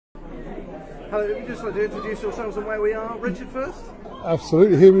Would you just like to introduce yourselves and where we are? Richard first?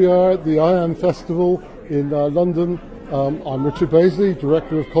 Absolutely. Here we are at the IAM Festival in London. I'm Richard Bazley,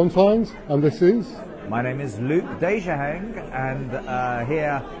 Director of Confines, and this is... My name is Luke Dejahang, and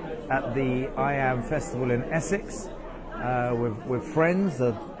here at the IAM Festival in Essex with friends,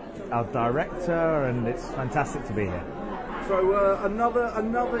 our director, and it's fantastic to be here. So another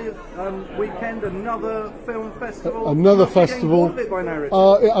weekend, another film festival. Another festival. Getting bored of it by now,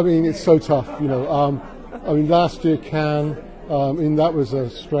 Richard? I mean, it's so tough, you know. I mean, last year Cannes, that was a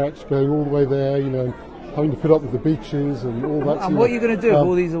stretch, going all the way there, you know, having to put up with the beaches and all that. And what are you going to do with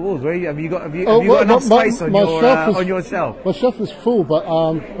all these awards? Have you got enough space on your shelf? My shelf is full, but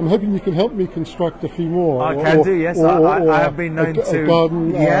I'm hoping you can help me construct a few more. I can do, yes. I have been known to. A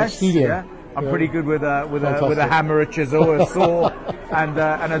garden studio. Yeah. I'm pretty good with a hammer, a chisel, a saw, and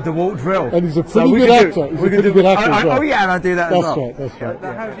a DeWalt drill. And he's a pretty good actor. He's a pretty good actor as well. Oh yeah, and I do that as well. That's right.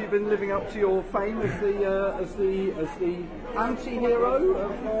 How have you been living up to your fame as the anti-hero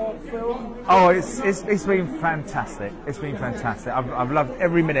of film? Oh, it's been fantastic. It's been fantastic. I've loved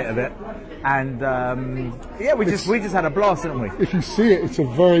every minute of it, and yeah, we just had a blast, didn't we? If you see it, it's a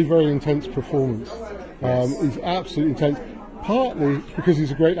very, very intense performance. It's absolutely intense. Partly because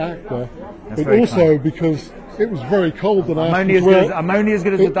he's a great actor, but also because it was very cold and I'm only as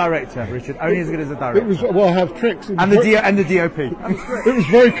good as the director, Richard. Only as good as the director. It was, well, I have tricks. And the DOP. It was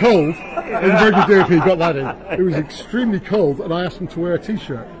very cold. It was very good DOP. Got that in. It was extremely cold, and I asked him to wear a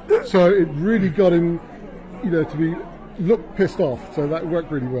t-shirt, so it really got him, you know, to look pissed off. So that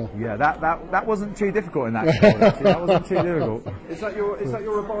worked really well. Yeah, that wasn't too difficult in that show. That wasn't too difficult. Is that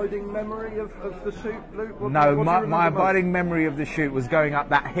your abiding memory of the shoot, Luke? No, my abiding memory of the shoot was going up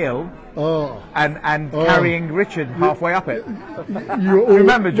that hill and carrying Richard halfway up it. You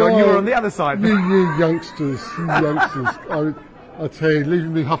remember, John? You were on the other side. You youngsters, I tell you,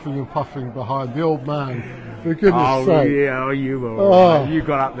 leaving me huffing and puffing behind the old man. For goodness sake. Yeah, you were. You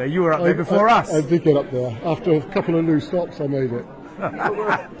got up there. You were up there before us. I did get up there. After a couple of loose stops, I made it.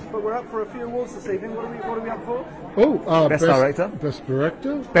 but we're up for a few awards this evening. What are we up for? Best director,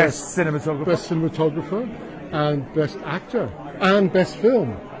 best cinematographer, best cinematographer, and best actor, and best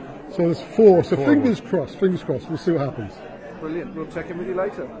film. So there's four. So fingers crossed. Fingers crossed. We'll see what happens. Brilliant. We'll check in with you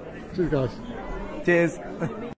later. See you guys. Cheers.